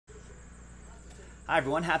Hi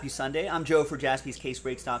everyone, happy Sunday. I'm Joe for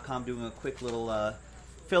jaspyscasebreaks.com doing a quick little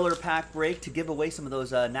filler pack break to give away some of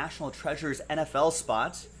those National Treasures NFL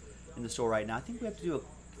spots in the store right now. I think we have to do,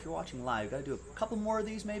 if you're watching live, got to do a couple more of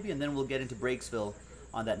these maybe, and then we'll get into Breaksville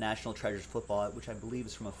on that National Treasures football, which I believe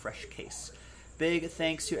is from a fresh case. Big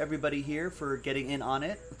thanks to everybody here for getting in on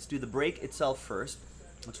it. Let's do the break itself first.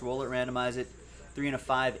 Let's roll it, randomize it. 3 and a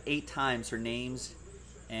 5, 8 times for names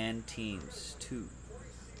and teams. 2, 3,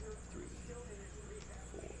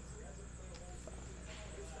 4, 5,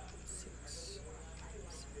 6, 7.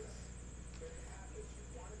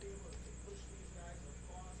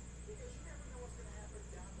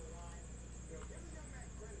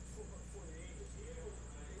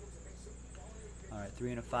 All right, 3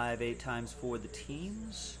 and a 5, 8 times for the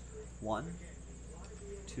teams. 1,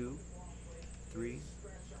 2, 3,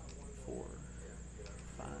 4,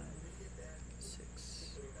 5,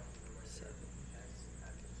 6, 7,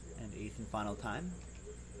 and 8th and final time.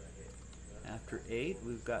 After 8,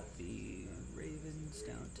 we've got the Ravens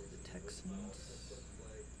down to the Texans.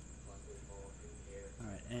 All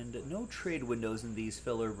right, and no trade windows in these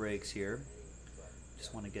filler breaks here.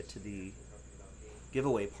 Just want to get to the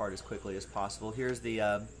giveaway part as quickly as possible. Here's the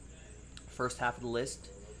first half of the list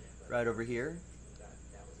right over here.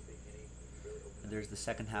 And there's the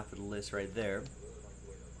second half of the list right there.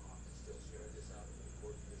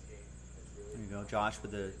 There you go, Josh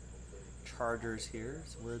with the Chargers here.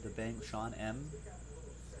 So we're the Bengals. Sean M.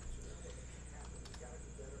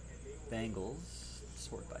 Bengals.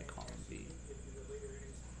 Sort by column B.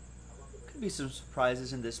 Could be some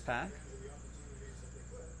surprises in this pack.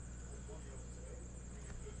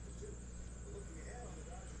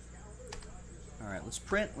 All right, let's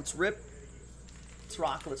print, let's rip, let's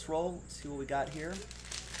rock, let's roll. Let's see what we got here.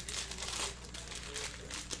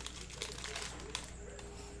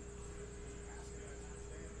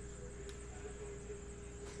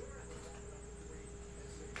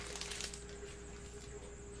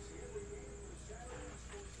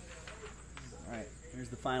 All right, here's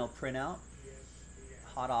the final printout.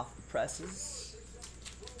 Hot off the presses.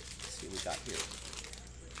 Let's see what we got here.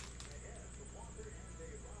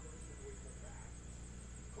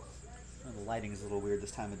 Oh, the lighting is a little weird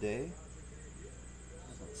this time of day.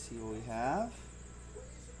 Let's see what we have.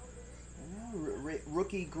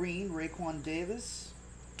 Rookie green, Raekwon Davis.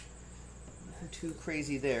 Nothing too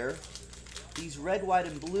crazy there. These red, white,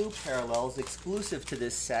 and blue parallels exclusive to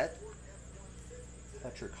this set.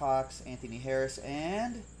 Fletcher Cox, Anthony Harris,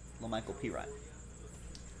 and LaMichael Pirine.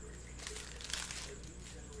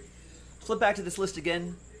 Flip back to this list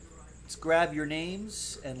again. Let's grab your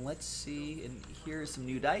names and let's see. And here's some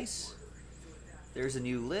new dice. There's a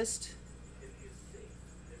new list,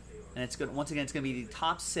 and it's going. Once again, it's going to be the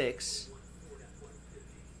top 6.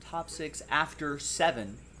 Top 6 after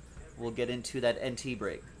 7. We'll get into that NT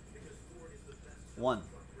break. 1,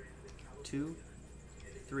 2,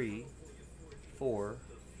 3, 4,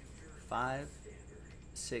 5,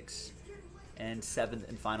 6, and 7th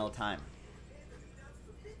and final time.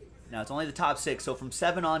 Now it's only the top 6, so from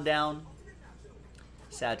 7 on down,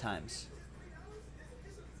 sad times.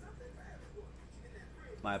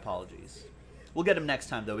 My apologies. We'll get them next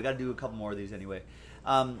time, though. We got to do a couple more of these anyway.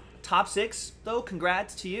 Top 6, though,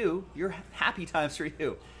 congrats to you. You're happy times for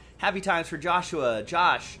you. Happy times for Joshua,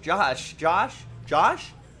 Josh,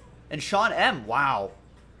 and Sean M. Wow.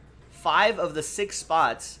 5 of the 6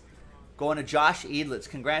 spots going to Josh Edlitz.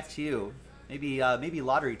 Congrats to you. Maybe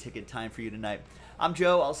lottery ticket time for you tonight. I'm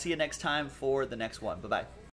Joe. I'll see you next time for the next one. Bye-bye.